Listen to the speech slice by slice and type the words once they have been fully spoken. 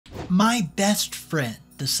My best friend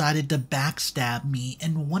decided to backstab me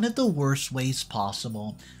in one of the worst ways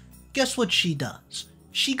possible. Guess what she does?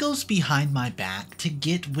 She goes behind my back to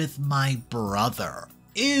get with my brother.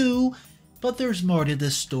 Ew! But there's more to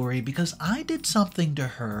this story because I did something to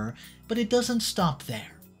her, but it doesn't stop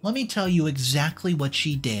there. Let me tell you exactly what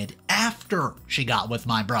she did after she got with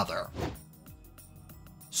my brother.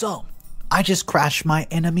 So, I just crashed my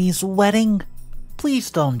enemy's wedding?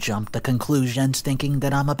 Please don't jump to conclusions thinking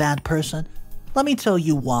that I'm a bad person. Let me tell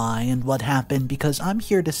you why and what happened because I'm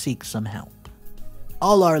here to seek some help.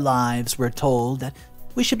 All our lives we're told that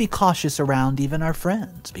we should be cautious around even our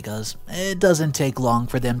friends because it doesn't take long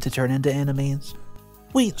for them to turn into enemies.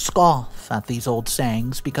 We scoff at these old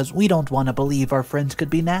sayings because we don't want to believe our friends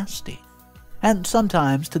could be nasty. And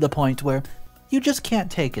sometimes to the point where you just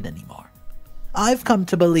can't take it anymore. I've come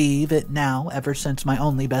to believe it now ever since my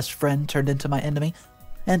only best friend turned into my enemy.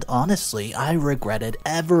 And honestly, I regretted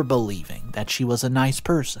ever believing that she was a nice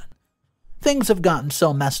person. Things have gotten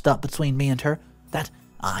so messed up between me and her that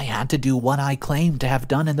I had to do what I claimed to have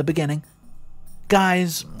done in the beginning.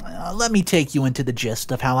 Guys, let me take you into the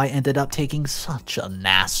gist of how I ended up taking such a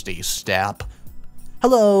nasty step.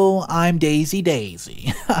 Hello, I'm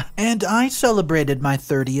Daisy, and I celebrated my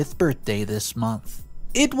 30th birthday this month.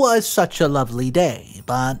 It was such a lovely day,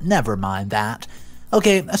 but never mind that.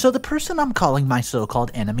 Okay, so the person I'm calling my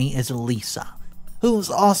so-called enemy is Lisa, who's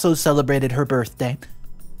also celebrated her birthday.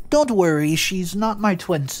 Don't worry, she's not my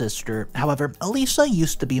twin sister. However, Lisa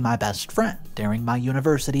used to be my best friend during my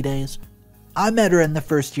university days. I met her in the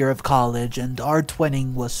first year of college, and our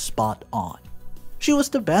twinning was spot on. She was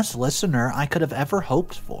the best listener I could have ever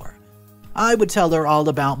hoped for. I would tell her all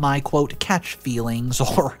about my, quote, catch feelings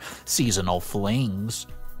or seasonal flings.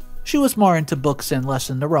 She was more into books and less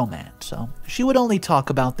into romance, so she would only talk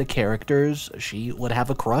about the characters she would have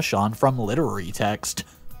a crush on from literary text.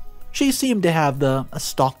 She seemed to have the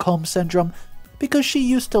Stockholm Syndrome because she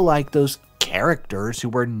used to like those characters who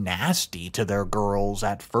were nasty to their girls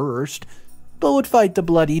at first, but would fight the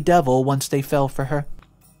bloody devil once they fell for her.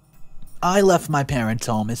 I left my parents'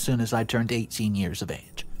 home as soon as I turned 18 years of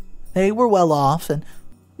age. They were well off and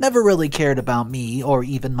never really cared about me or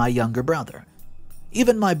even my younger brother.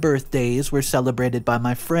 Even my birthdays were celebrated by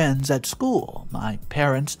my friends at school. My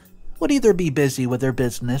parents would either be busy with their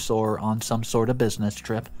business or on some sort of business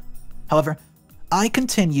trip. However, I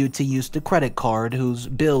continued to use the credit card whose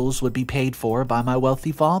bills would be paid for by my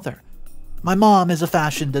wealthy father. My mom is a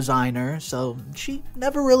fashion designer, so she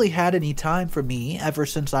never really had any time for me ever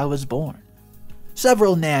since I was born.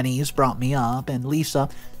 Several nannies brought me up, and Lisa,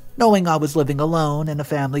 knowing I was living alone in a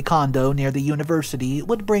family condo near the university,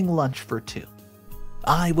 would bring lunch for two.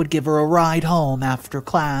 I would give her a ride home after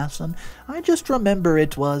class, and I just remember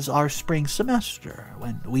it was our spring semester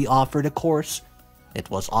when we offered a course. It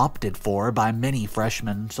was opted for by many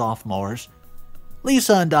freshmen and sophomores.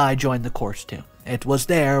 Lisa and I joined the course too. It was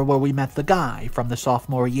there where we met the guy from the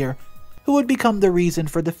sophomore year who would become the reason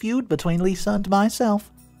for the feud between Lisa and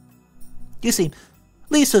myself. You see,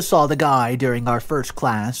 Lisa saw the guy during our first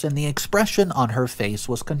class and the expression on her face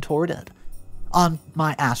was contorted. On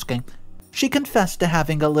my asking, she confessed to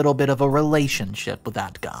having a little bit of a relationship with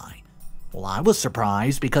that guy. Well, I was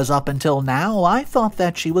surprised because up until now I thought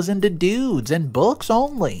that she was into dudes and books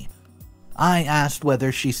only. I asked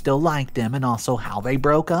whether she still liked him and also how they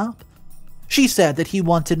broke up. She said that he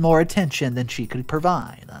wanted more attention than she could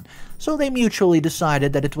provide, so they mutually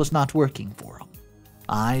decided that it was not working for him.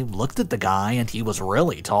 I looked at the guy and he was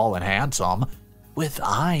really tall and handsome, with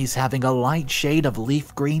eyes having a light shade of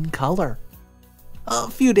leaf green color. A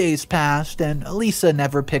few days passed and Lisa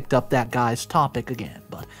never picked up that guy's topic again,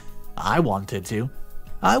 but I wanted to.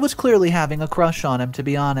 I was clearly having a crush on him, to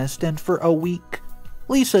be honest, and for a week,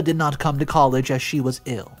 Lisa did not come to college as she was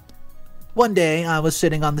ill. One day, I was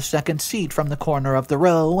sitting on the second seat from the corner of the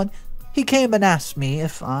row, and he came and asked me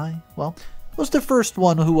if I, was the first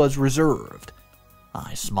one who was reserved.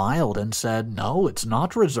 I smiled and said, no, it's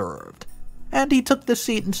not reserved, and he took the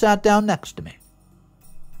seat and sat down next to me.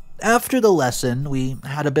 After the lesson, we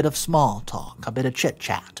had a bit of small talk, a bit of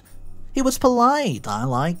chit-chat. He was polite, I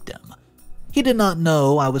liked him. He did not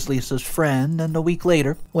know I was Lisa's friend, and a week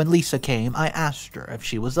later, when Lisa came, I asked her if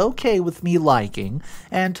she was okay with me liking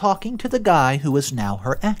and talking to the guy who was now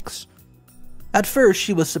her ex. At first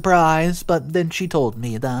she was surprised, but then she told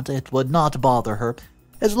me that it would not bother her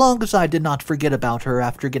as long as I did not forget about her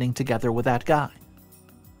after getting together with that guy.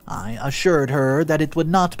 I assured her that it would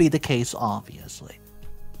not be the case, obviously.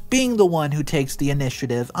 Being the one who takes the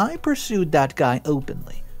initiative, I pursued that guy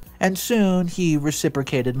openly, and soon he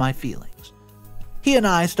reciprocated my feelings. He and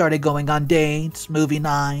I started going on dates, movie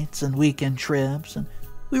nights, and weekend trips, and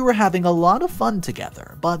We were having a lot of fun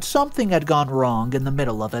together, but something had gone wrong in the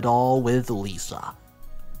middle of it all with Lisa.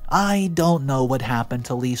 I don't know what happened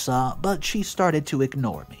to Lisa, but she started to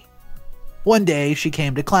ignore me. One day she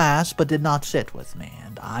came to class but did not sit with me,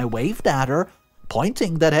 and I waved at her,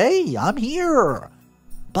 pointing that, hey, I'm here.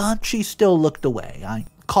 But she still looked away. I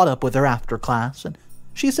caught up with her after class, and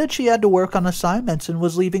she said she had to work on assignments and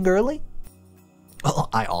was leaving early. Well,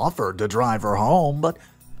 I offered to drive her home, but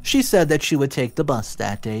she said that she would take the bus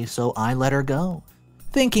that day, so I let her go,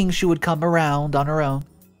 thinking she would come around on her own.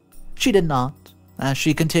 She did not, as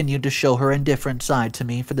she continued to show her indifferent side to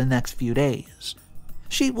me for the next few days.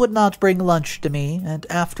 She would not bring lunch to me, and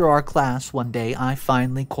after our class one day I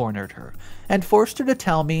finally cornered her and forced her to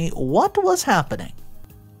tell me what was happening.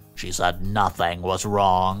 She said nothing was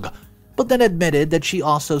wrong, but then admitted that she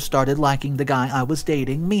also started liking the guy I was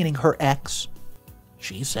dating, meaning her ex.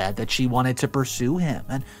 She said that she wanted to pursue him,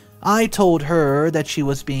 and I told her that she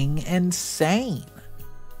was being insane.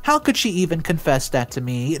 How could she even confess that to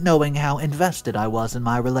me, knowing how invested I was in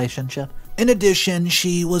my relationship? In addition,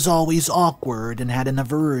 she was always awkward and had an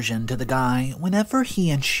aversion to the guy whenever he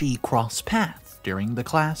and she crossed paths during the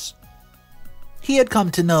class. He had come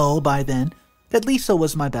to know by then that Lisa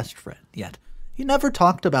was my best friend, yet he never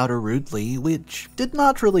talked about her rudely, which did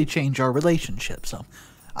not really change our relationship, so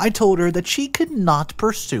I told her that she could not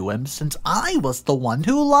pursue him since I was the one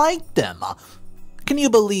who liked him. Can you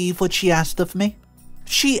believe what she asked of me?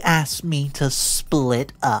 She asked me to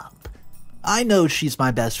split up. I know she's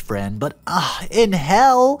my best friend, but in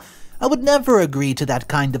hell, I would never agree to that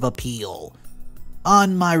kind of appeal.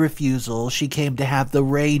 On my refusal, she came to have the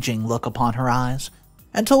raging look upon her eyes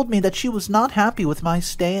and told me that she was not happy with my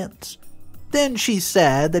stance. Then she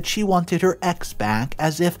said that she wanted her ex back,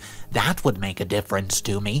 as if that would make a difference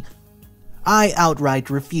to me. I outright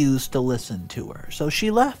refused to listen to her, so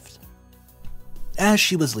she left. As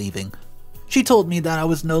she was leaving, she told me that I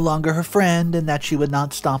was no longer her friend and that she would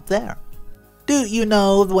not stop there. Do you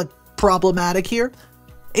know what's problematic here?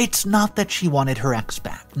 It's not that she wanted her ex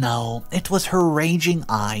back. No, it was her raging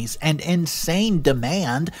eyes and insane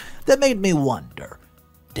demand that made me wonder,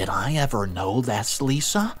 did I ever know this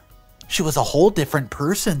Lisa? She was a whole different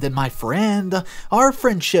person than my friend. Our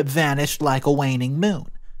friendship vanished like a waning moon.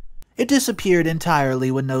 It disappeared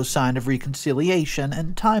entirely with no sign of reconciliation,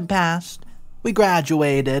 and time passed. We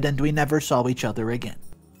graduated, and we never saw each other again.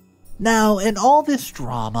 Now, in all this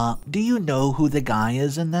drama, do you know who the guy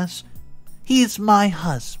is in this? He's my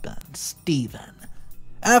husband, Steven.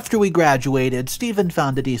 After we graduated, Steven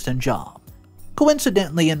found a decent job,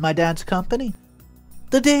 coincidentally in my dad's company.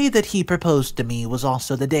 The day that he proposed to me was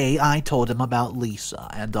also the day I told him about Lisa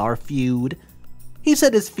and our feud. He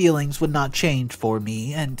said his feelings would not change for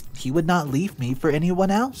me, and he would not leave me for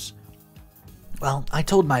anyone else. Well, I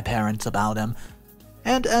told my parents about him,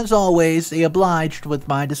 and as always, they obliged with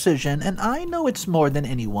my decision, and I know it's more than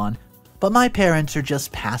anyone, but my parents are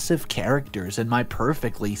just passive characters and my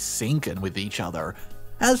perfectly syncing with each other,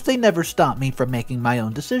 as they never stop me from making my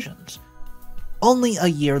own decisions. Only a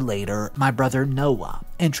year later, my brother Noah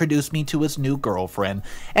introduced me to his new girlfriend,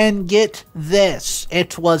 and get this,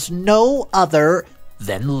 it was no other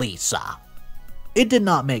than Lisa. It did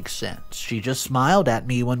not make sense. She just smiled at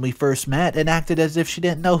me when we first met and acted as if she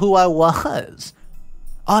didn't know who I was.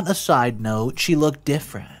 On a side note, she looked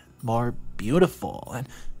different, more beautiful, and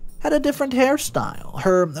had a different hairstyle.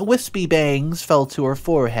 Her wispy bangs fell to her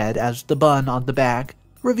forehead as the bun on the back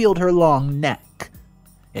revealed her long neck.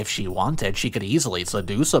 If she wanted, she could easily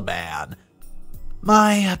seduce a man.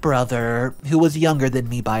 My brother, who was younger than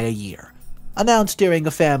me by a year, announced during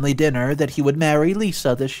a family dinner that he would marry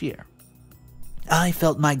Lisa this year. I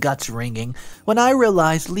felt my guts ringing when I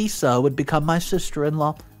realized Lisa would become my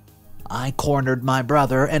sister-in-law. I cornered my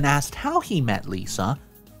brother and asked how he met Lisa.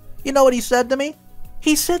 You know what he said to me?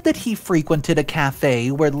 He said that he frequented a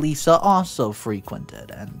cafe where Lisa also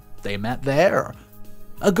frequented, and they met there.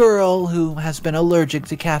 A girl who has been allergic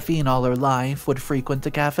to caffeine all her life would frequent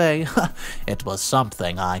the cafe. It was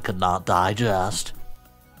something I could not digest.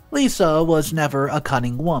 Lisa was never a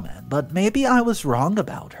cunning woman, but maybe I was wrong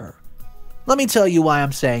about her. Let me tell you why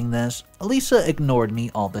I'm saying this. Lisa ignored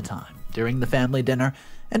me all the time during the family dinner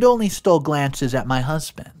and only stole glances at my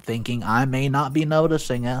husband, thinking I may not be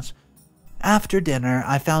noticing us. After dinner,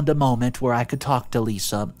 I found a moment where I could talk to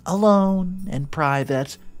Lisa, alone, in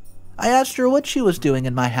private. I asked her what she was doing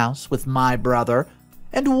in my house with my brother,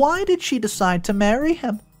 and why did she decide to marry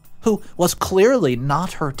him, who was clearly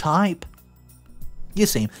not her type. You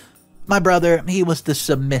see, my brother, he was the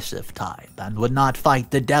submissive type, and would not fight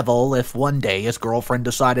the devil if one day his girlfriend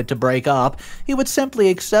decided to break up. He would simply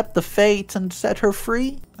accept the fate and set her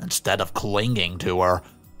free, instead of clinging to her.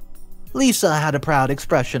 Lisa had a proud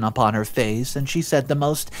expression upon her face, and she said the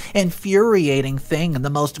most infuriating thing in the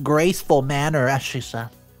most graceful manner as she said,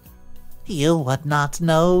 "You would not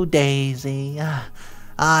know, Daisy.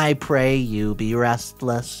 I pray you be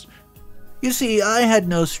restless." You see, I had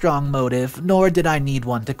no strong motive, nor did I need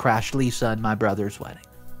one to crash Lisa and my brother's wedding.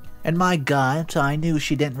 In my gut, I knew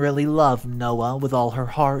she didn't really love Noah with all her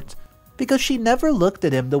heart, because she never looked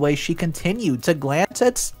at him the way she continued to glance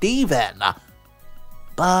at Steven.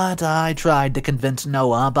 But I tried to convince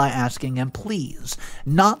Noah by asking him, please,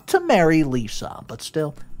 not to marry Lisa, but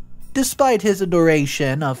still, despite his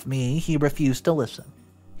adoration of me, he refused to listen.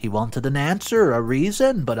 He wanted an answer, a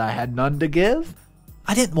reason, but I had none to give.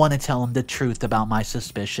 I didn't want to tell him the truth about my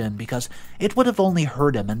suspicion because it would have only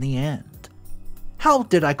hurt him in the end. How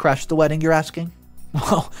did I crash the wedding, you're asking?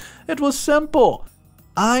 Well, it was simple.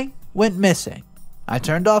 I went missing. I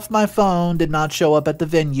turned off my phone, did not show up at the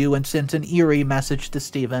venue, and sent an eerie message to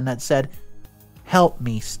Steven that said, "Help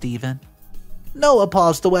me, Steven." Noah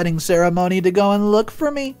paused the wedding ceremony to go and look for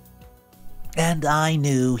me. And I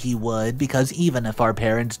knew he would, because even if our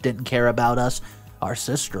parents didn't care about us, our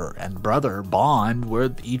sister and brother bond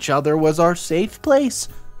with each other was our safe place.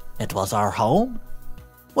 It was our home.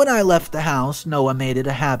 When I left the house, Noah made it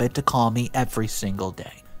a habit to call me every single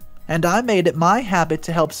day, and I made it my habit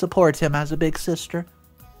to help support him as a big sister.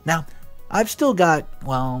 Now, I've still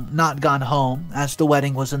not gone home, as the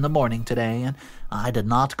wedding was in the morning today, and I did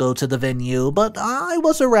not go to the venue, but I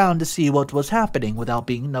was around to see what was happening without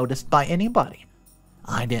being noticed by anybody.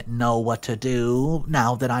 I didn't know what to do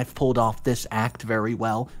now that I've pulled off this act very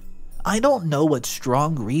well. I don't know what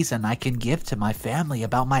strong reason I can give to my family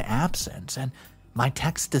about my absence and my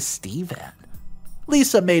text to Steven.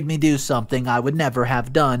 Lisa made me do something I would never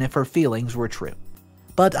have done if her feelings were true.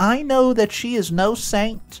 But I know that she is no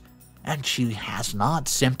saint, and she has not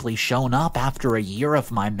simply shown up after a year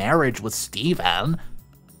of my marriage with Steven.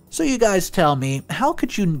 So you guys tell me, how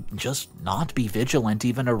could you just not be vigilant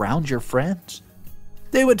even around your friends?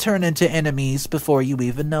 They would turn into enemies before you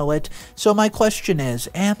even know it, so my question is,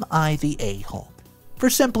 am I the a-hole for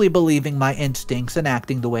simply believing my instincts and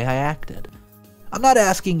acting the way I acted? I'm not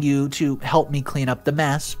asking you to help me clean up the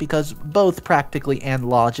mess, because both practically and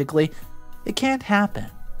logically, it can't happen.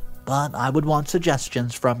 But I would want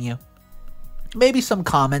suggestions from you. Maybe some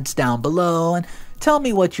comments down below, and tell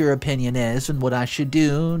me what your opinion is and what I should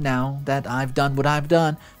do now that I've done what I've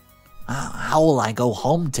done. How will I go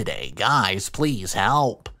home today? Guys, please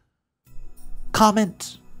help.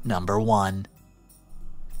 Comment number 1.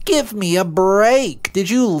 Give me a break. Did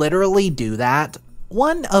you literally do that?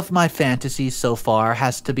 One of my fantasies so far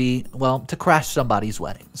has to be, to crash somebody's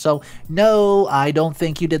wedding. So, no, I don't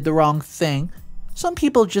think you did the wrong thing. Some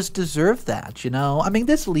people just deserve that, you know? I mean,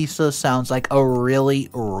 this Lisa sounds like a really,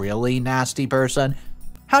 really nasty person.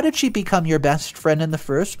 How did she become your best friend in the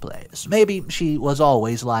first place? Maybe she was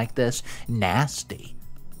always like this, nasty.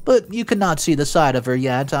 But you cannot see the side of her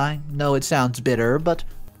yet. I know it sounds bitter, but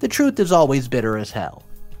the truth is always bitter as hell.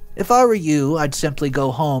 If I were you, I'd simply go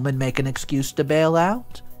home and make an excuse to bail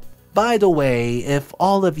out. By the way, if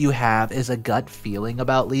all of you have is a gut feeling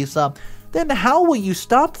about Lisa, then how will you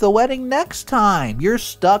stop the wedding next time? You're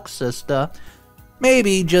stuck, sister.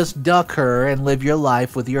 Maybe just duck her and live your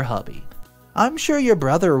life with your hubby. I'm sure your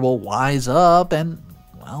brother will wise up and,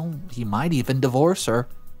 he might even divorce her.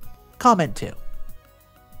 Comment 2.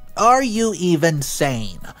 Are you even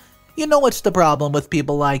sane? You know what's the problem with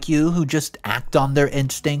people like you who just act on their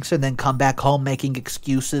instincts and then come back home making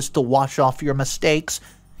excuses to wash off your mistakes?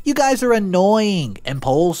 You guys are annoying,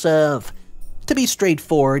 impulsive. To be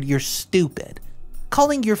straightforward, you're stupid.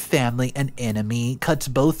 Calling your family an enemy cuts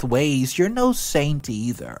both ways. You're no saint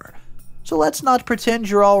either. So let's not pretend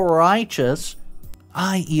you're all righteous.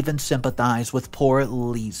 I even sympathize with poor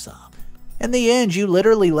Lisa. In the end, you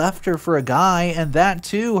literally left her for a guy, and that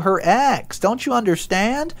too, her ex. Don't you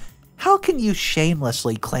understand? How can you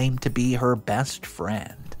shamelessly claim to be her best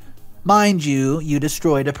friend? Mind you, you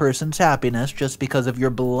destroyed a person's happiness just because of your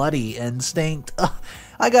bloody instinct. Ugh,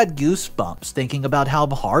 I got goosebumps thinking about how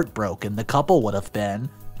heartbroken the couple would have been.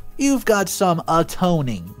 You've got some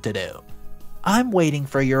atoning to do. I'm waiting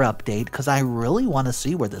for your update because I really want to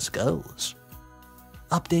see where this goes.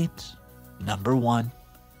 Update number 1.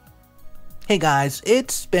 Hey guys,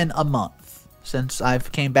 it's been a month since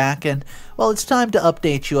I've came back, and, it's time to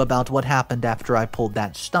update you about what happened after I pulled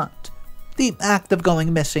that stunt. The act of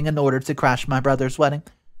going missing in order to crash my brother's wedding.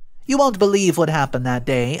 You won't believe what happened that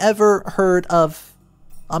day. Ever heard of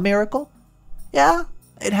a miracle? Yeah,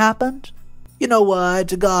 it happened. You know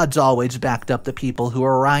what? God's always backed up the people who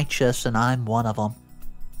are righteous, and I'm one of them.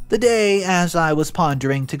 The day, as I was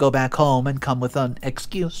pondering to go back home and come with an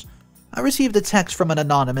excuse, I received a text from an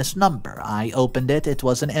anonymous number. I opened it. It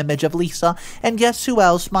was an image of Lisa, and guess who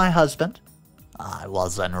else? My husband. I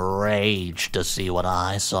was enraged to see what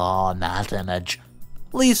I saw in that image.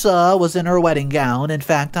 Lisa was in her wedding gown. In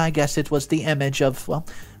fact, I guess it was the image of, well,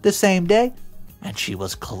 the same day. And she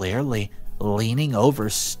was clearly leaning over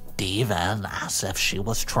Stephene as if she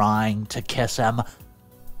was trying to kiss him.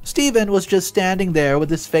 Stephene was just standing there with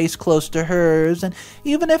his face close to hers, and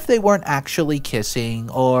even if they weren't actually kissing,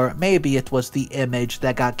 or maybe it was the image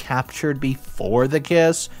that got captured before the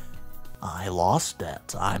kiss, I lost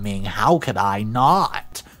it. I mean, how could I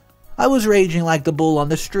not? I was raging like the bull on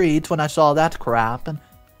the streets when I saw that crap, and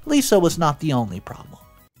Lisa was not the only problem.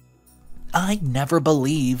 I never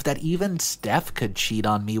believed that even Steph could cheat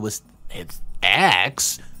on me with its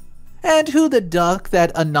ex. And who the duck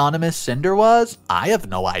that anonymous Cinder was, I have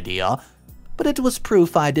no idea. But it was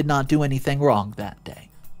proof I did not do anything wrong that day.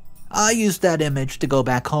 I used that image to go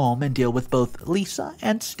back home and deal with both Lisa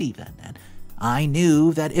and Stephene, and I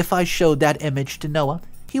knew that if I showed that image to Noah,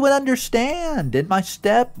 he would understand, and my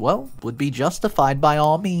step, well, would be justified by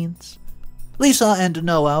all means. Lisa and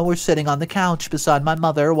Noah were sitting on the couch beside my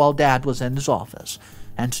mother while Dad was in his office,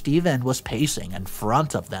 and Stephene was pacing in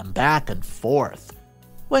front of them back and forth.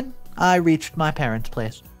 When I reached my parents'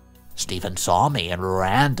 place, Stephene saw me and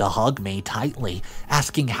ran to hug me tightly,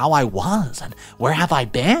 asking how I was and where have I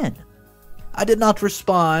been. I did not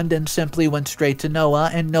respond and simply went straight to Noah,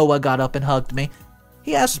 and Noah got up and hugged me.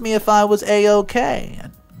 He asked me if I was A-okay,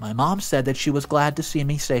 and my mom said that she was glad to see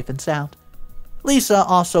me safe and sound. Lisa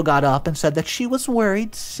also got up and said that she was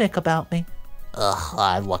worried sick about me.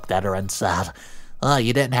 I looked at her and said,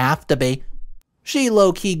 you didn't have to be. She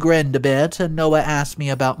low-key grinned a bit, and Noah asked me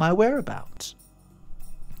about my whereabouts.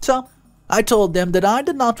 So, I told them that I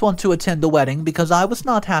did not want to attend the wedding because I was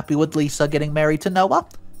not happy with Lisa getting married to Noah.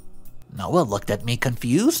 Noah looked at me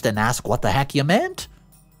confused and asked what the heck you meant.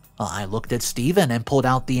 I looked at Stephene and pulled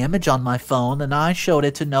out the image on my phone, and I showed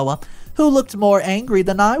it to Noah, who looked more angry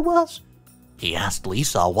than I was. He asked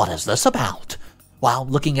Lisa, "What is this about?" while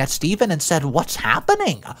looking at Stephene and said, "What's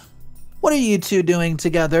happening? What are you two doing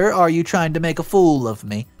together? Are you trying to make a fool of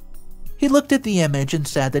me?" He looked at the image and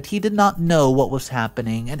said that he did not know what was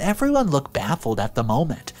happening, and everyone looked baffled at the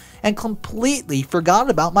moment and completely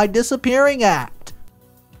forgot about my disappearing act.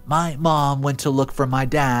 My mom went to look for my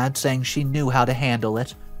dad, saying she knew how to handle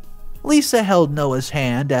it. Lisa held Noah's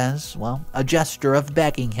hand as, well, a gesture of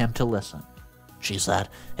begging him to listen. She said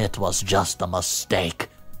it was just a mistake.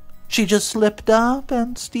 She just slipped up,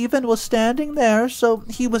 and Stephene was standing there, so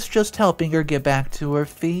he was just helping her get back to her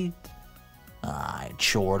feet. I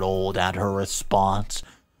chortled at her response,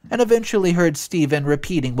 and eventually heard Stephene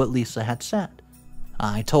repeating what Lisa had said.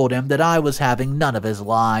 I told him that I was having none of his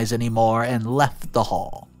lies anymore and left the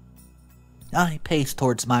hall. I paced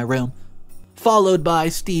towards my room, followed by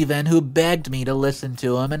Stephene, who begged me to listen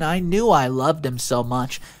to him, and I knew I loved him so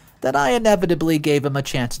much that I inevitably gave him a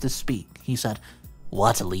chance to speak. He said,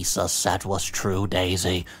 "What Lisa said was true,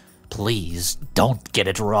 Daisy. Please, don't get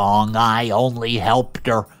it wrong. I only helped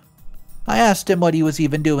her." I asked him what he was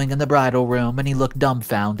even doing in the bridal room, and he looked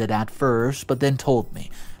dumbfounded at first, but then told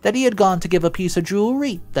me that he had gone to give a piece of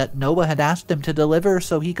jewelry that Noah had asked him to deliver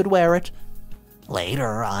so he could wear it.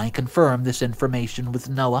 Later, I confirmed this information with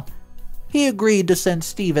Noah. He agreed to send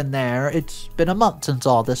Stephene there. It's been a month since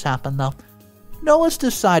all this happened, though. Noah's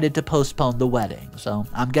decided to postpone the wedding, so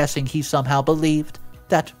I'm guessing he somehow believed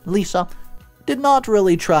that Lisa did not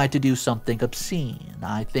really try to do something obscene.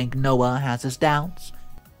 I think Noah has his doubts,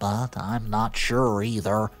 but I'm not sure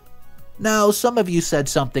either. Now, some of you said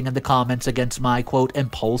something in the comments against my, quote,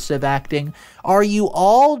 impulsive acting. Are you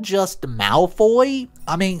all just Malfoy?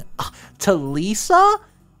 I mean, to Lisa?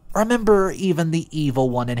 Remember, even the evil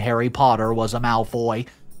one in Harry Potter was a Malfoy.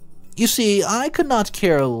 You see, I could not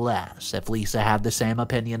care less if Lisa had the same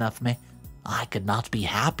opinion of me. I could not be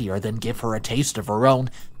happier than give her a taste of her own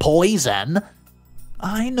poison.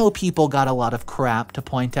 I know people got a lot of crap to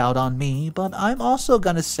point out on me, but I'm also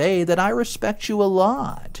gonna say that I respect you a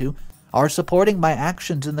lot who are supporting my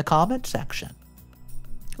actions in the comment section.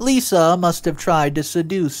 Lisa must have tried to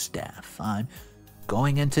seduce Steph. I'm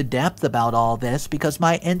going into depth about all this because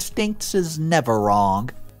my instincts is never wrong.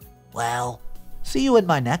 Well, see you in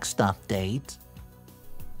my next update.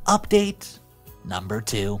 Update number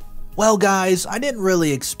 2. Well guys, I didn't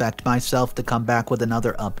really expect myself to come back with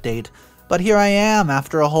another update, but here I am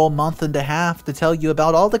after a whole month and a half to tell you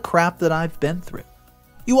about all the crap that I've been through.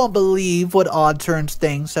 You won't believe what odd turns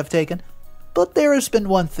things have taken, but there has been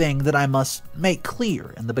one thing that I must make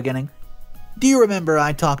clear in the beginning. Do you remember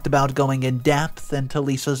I talked about going in depth into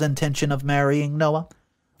Lisa's intention of marrying Noah?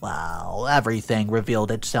 Well, everything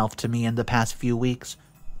revealed itself to me in the past few weeks.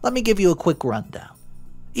 Let me give you a quick rundown.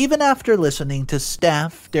 Even after listening to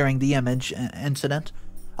Steph during the image incident,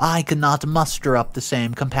 I could not muster up the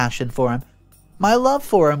same compassion for him. My love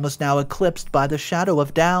for him was now eclipsed by the shadow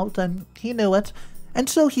of doubt, and he knew it, and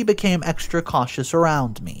so he became extra cautious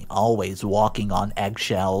around me, always walking on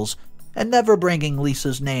eggshells, and never bringing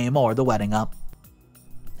Lisa's name or the wedding up.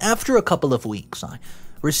 After a couple of weeks, I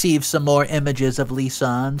received some more images of Lisa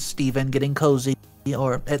and Stephene getting cozy,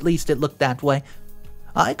 or at least it looked that way.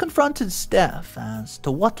 I confronted Steph as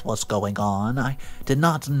to what was going on. I did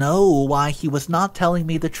not know why he was not telling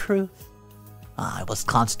me the truth. I was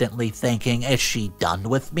constantly thinking, is she done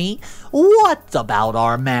with me? What about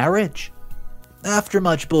our marriage? After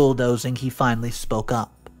much bulldozing, he finally spoke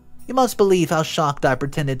up. You must believe how shocked I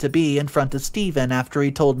pretended to be in front of Stephene after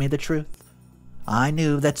he told me the truth. I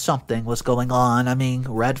knew that something was going on.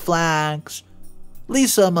 Red flags.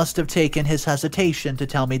 Lisa must have taken his hesitation to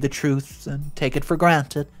tell me the truth and take it for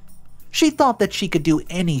granted. She thought that she could do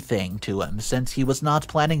anything to him since he was not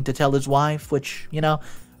planning to tell his wife, which,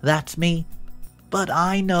 that's me. But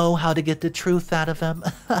I know how to get the truth out of him.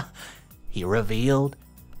 He revealed.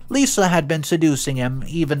 Lisa had been seducing him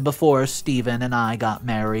even before Stephene and I got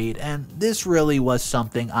married, and this really was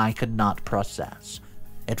something I could not process.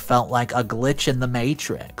 It felt like a glitch in the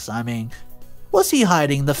Matrix. Was he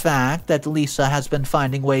hiding the fact that Lisa has been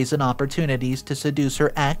finding ways and opportunities to seduce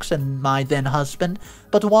her ex and my then husband?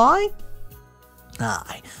 But why?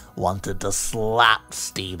 I wanted to slap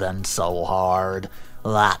Stephene so hard.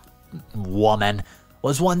 That woman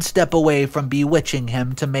was one step away from bewitching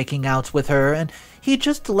him to making out with her, and he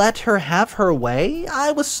just let her have her way?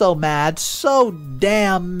 I was so mad, so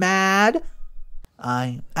damn mad.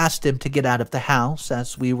 I asked him to get out of the house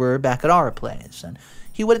as we were back at our place, and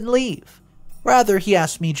he wouldn't leave. Rather, he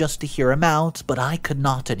asked me just to hear him out, but I could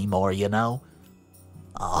not anymore,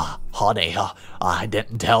 Honey, I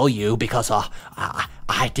didn't tell you because,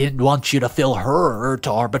 I didn't want you to feel hurt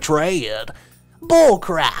or betrayed.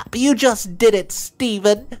 Bullcrap, you just did it,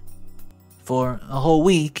 Stephene. For a whole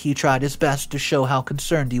week, he tried his best to show how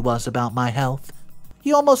concerned he was about my health.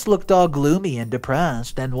 He almost looked all gloomy and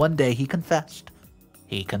depressed, and one day he confessed.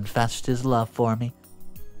 He confessed his love for me.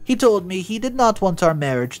 He told me he did not want our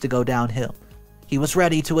marriage to go downhill. He was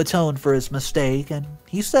ready to atone for his mistake, and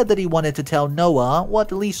he said that he wanted to tell Noah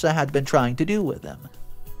what Lisa had been trying to do with him.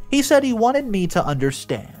 He said he wanted me to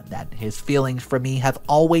understand that his feelings for me have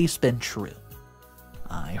always been true.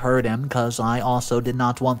 I heard him because I also did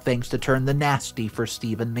not want things to turn the nasty for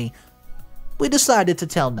Steve and me. We decided to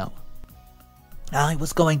tell Noah. I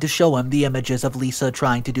was going to show him the images of Lisa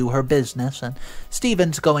trying to do her business, and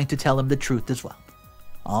Stephen's going to tell him the truth as well.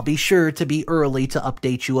 I'll be sure to be early to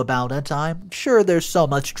update you about it. I'm sure there's so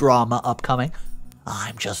much drama upcoming.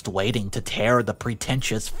 I'm just waiting to tear the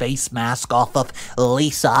pretentious face mask off of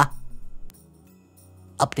Lisa.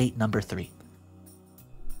 Update number 3.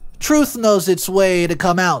 Truth knows its way to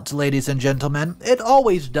come out, ladies and gentlemen. It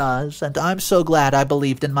always does, and I'm so glad I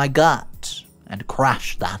believed in my gut and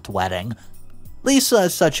crashed that wedding. Lisa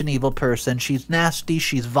is such an evil person. She's nasty,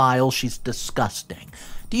 she's vile, she's disgusting.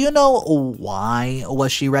 Do you know why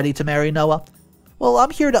was she ready to marry Noah? Well,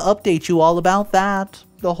 I'm here to update you all about that.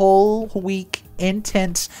 The whole week,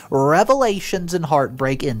 intense revelations and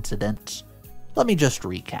heartbreak incidents. Let me just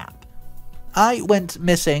recap. I went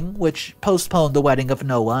missing, which postponed the wedding of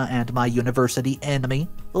Noah and my university enemy,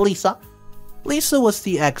 Lisa. Lisa was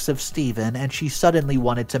the ex of Stephene, and she suddenly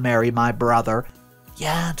wanted to marry my brother.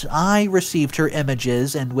 Yet I received her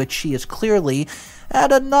images in which she is clearly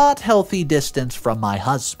at a not healthy distance from my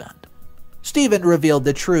husband. Stephene revealed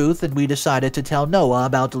the truth, and we decided to tell Noah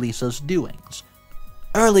about Lisa's doings.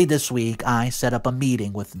 Early this week, I set up a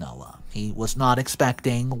meeting with Noah. He was not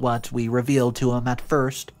expecting what we revealed to him at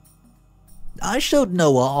first. I showed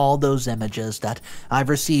Noah all those images that I've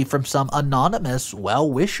received from some anonymous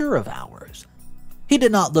well-wisher of ours. He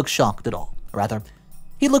did not look shocked at all. Rather,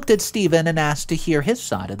 he looked at Stephene and asked to hear his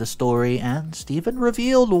side of the story, and Stephene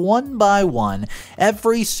revealed one by one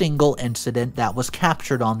every single incident that was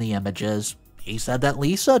captured on the images. He said that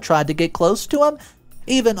Lisa tried to get close to him,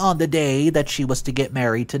 even on the day that she was to get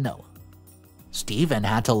married to Noah. Stephene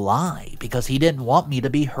had to lie because he didn't want me to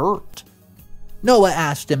be hurt. Noah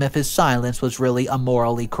asked him if his silence was really a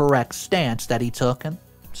morally correct stance that he took, and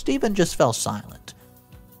Stephene just fell silent.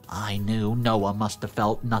 I knew Noah must have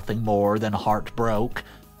felt nothing more than heartbroken.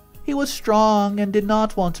 He was strong and did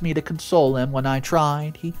not want me to console him when I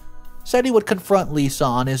tried. He said he would confront Lisa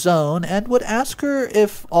on his own and would ask her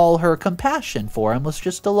if all her compassion for him was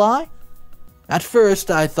just a lie. At first,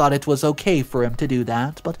 I thought it was okay for him to do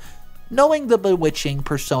that, but Knowing the bewitching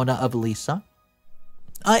persona of Lisa,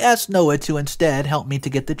 I asked Noah to instead help me to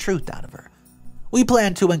get the truth out of her. We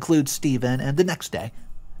planned to include Steven, and the next day,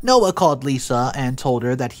 Noah called Lisa and told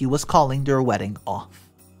her that he was calling their wedding off.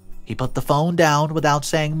 He put the phone down without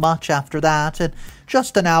saying much after that, and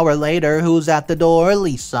just an hour later, who's at the door?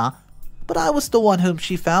 Lisa. But I was the one whom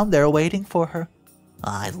she found there waiting for her.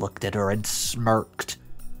 I looked at her and smirked.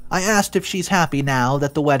 I asked if she's happy now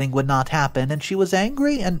that the wedding would not happen, and she was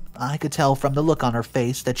angry, and I could tell from the look on her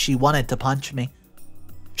face that she wanted to punch me.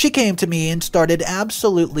 She came to me and started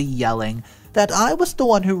absolutely yelling that I was the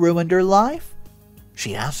one who ruined her life.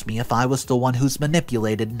 She asked me if I was the one who's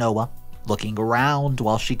manipulated Noah, looking around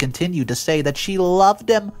while she continued to say that she loved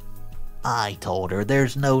him. I told her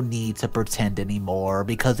there's no need to pretend anymore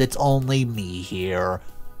because it's only me here.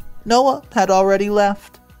 Noah had already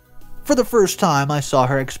left. For the first time, I saw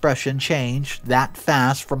her expression change that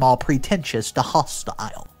fast from all pretentious to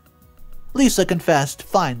hostile. Lisa confessed,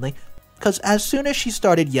 finally, because as soon as she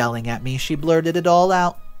started yelling at me, she blurted it all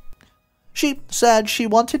out. She said she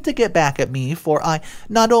wanted to get back at me for I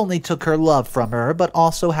not only took her love from her, but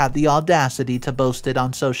also had the audacity to boast it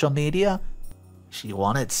on social media. She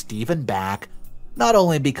wanted Steven back, not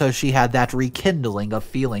only because she had that rekindling of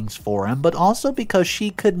feelings for him, but also because she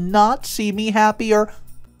could not see me happier.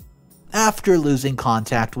 After losing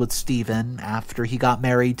contact with Steven after he got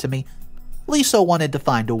married to me, Lisa wanted to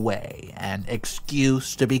find a way, an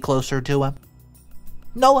excuse to be closer to him.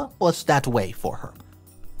 Noah was that way for her.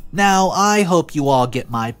 Now, I hope you all get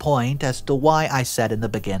my point as to why I said in the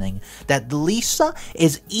beginning that Lisa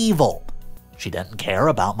is evil. She didn't care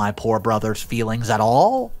about my poor brother's feelings at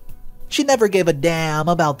all. She never gave a damn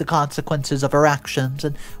about the consequences of her actions,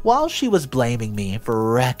 and while she was blaming me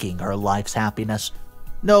for wrecking her life's happiness,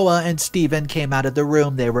 Noah and Steven came out of the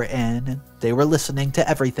room they were in, and they were listening to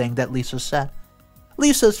everything that Lisa said.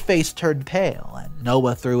 Lisa's face turned pale, and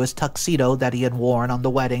Noah threw his tuxedo that he had worn on the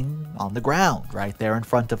wedding on the ground right there in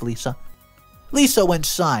front of Lisa. Lisa went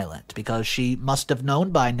silent because she must have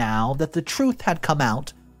known by now that the truth had come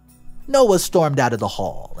out. Noah stormed out of the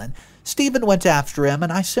hall, and Steven went after him,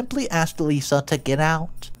 and I simply asked Lisa to get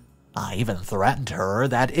out. I even threatened her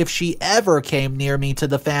that if she ever came near me to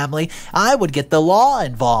the family, I would get the law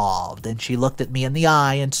involved, and she looked at me in the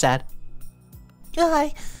eye and said,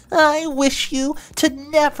 I wish you to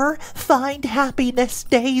never find happiness,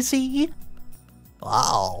 Daisy.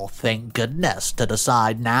 Oh, thank goodness to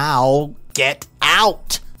decide now. Get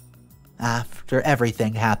out! After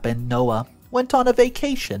everything happened, Noah went on a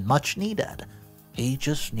vacation, much needed. He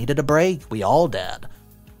just needed a break, we all did.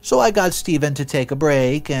 So I got Steven to take a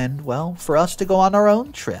break and, well, for us to go on our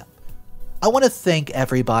own trip. I want to thank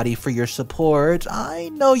everybody for your support. I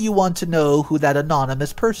know you want to know who that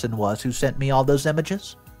anonymous person was who sent me all those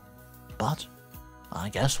images. But I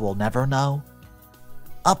guess we'll never know.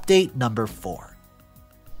 Update number 4.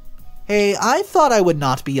 Hey, I thought I would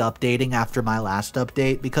not be updating after my last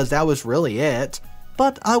update because that was really it,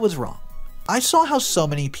 but I was wrong. I saw how so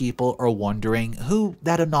many people are wondering who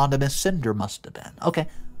that anonymous sender must have been. Okay,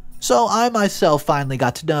 so I myself finally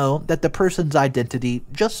got to know that the person's identity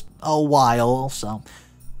just a while, so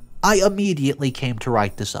I immediately came to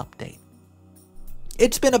write this update.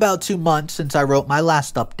 It's been about 2 months since I wrote my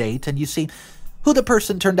last update, and you see, who the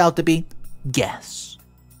person turned out to be? Guess.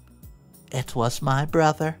 It was my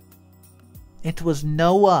brother. It was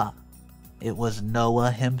Noah. It was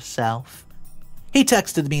Noah himself. He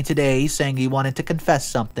texted me today saying he wanted to confess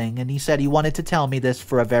something, and he said he wanted to tell me this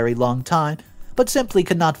for a very long time, but simply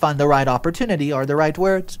could not find the right opportunity or the right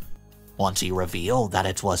words. Once he revealed that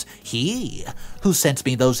it was he who sent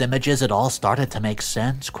me those images, it all started to make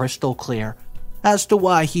sense, crystal clear, as to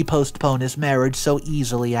why he postponed his marriage so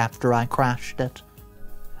easily after I crashed it.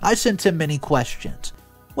 I sent him many questions.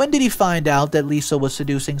 When did he find out that Lisa was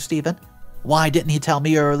seducing Steven? Why didn't he tell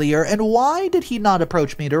me earlier, and why did he not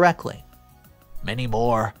approach me directly? Many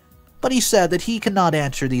more, but he said that he cannot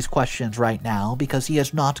answer these questions right now because he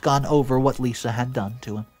has not gone over what Lisa had done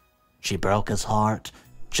to him. She broke his heart,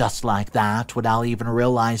 just like that, without even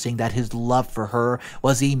realizing that his love for her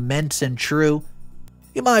was immense and true.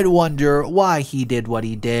 You might wonder why he did what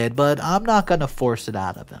he did, but I'm not going to force it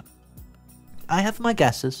out of him. I have my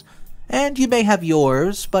guesses, and you may have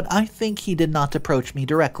yours, but I think he did not approach me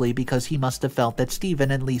directly because he must have felt that Steven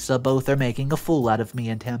and Lisa both are making a fool out of me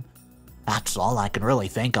and him. That's all I can really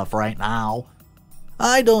think of right now.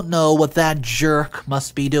 I don't know what that jerk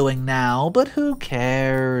must be doing now, but who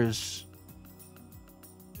cares?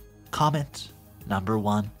 Comment number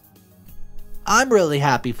 1. I'm really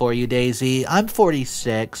happy for you, Daisy. I'm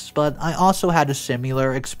 46, but I also had a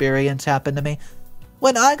similar experience happen to me.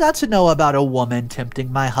 When I got to know about a woman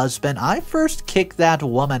tempting my husband, I first kicked that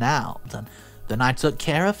woman out, and then I took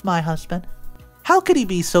care of my husband. How could he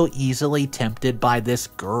be so easily tempted by this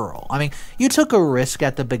girl? I mean, you took a risk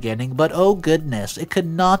at the beginning, but oh goodness, it could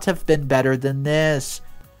not have been better than this.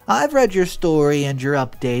 I've read your story and your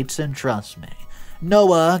updates, and trust me,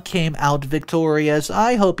 Noah came out victorious.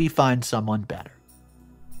 I hope he finds someone better.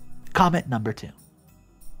 Comment number 2.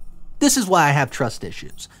 This is why I have trust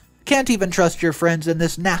issues. Can't even trust your friends in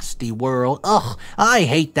this nasty world. Ugh, I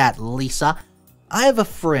hate that Lisa. I have a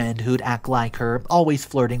friend who'd act like her, always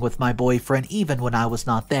flirting with my boyfriend even when I was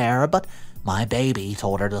not there, but my baby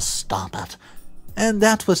told her to stop it. And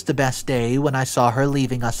that was the best day when I saw her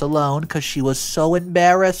leaving us alone because she was so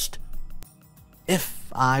embarrassed. If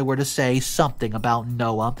I were to say something about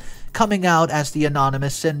Noah coming out as the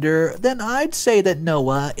anonymous sender, then I'd say that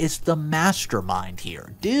Noah is the mastermind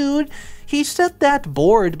here. Dude, he set that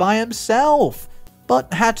board by himself.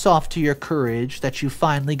 But hats off to your courage that you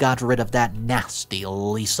finally got rid of that nasty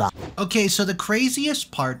Lisa. Okay, so the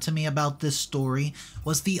craziest part to me about this story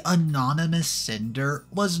was the anonymous sender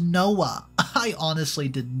was Noah. I honestly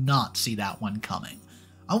did not see that one coming.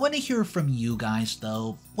 I want to hear from you guys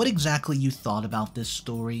though, what exactly you thought about this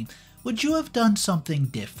story. Would you have done something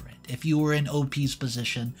different if you were in OP's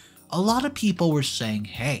position? A lot of people were saying,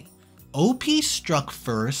 hey, OP struck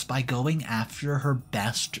first by going after her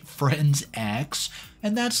best friend's ex,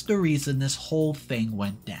 and that's the reason this whole thing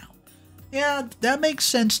went down. Yeah, that makes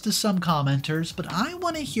sense to some commenters, but I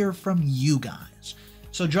want to hear from you guys.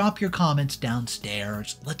 So drop your comments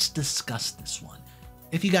downstairs. Let's discuss this one.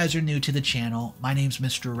 If you guys are new to the channel, my name's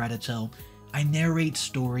Mr. Reddito. I narrate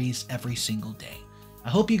stories every single day. I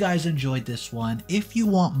hope you guys enjoyed this one. If you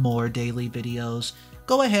want more daily videos,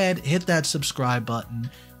 go ahead, hit that subscribe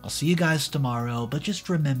button. I'll see you guys tomorrow, but just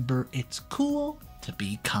remember, it's cool to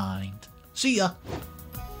be kind. See ya!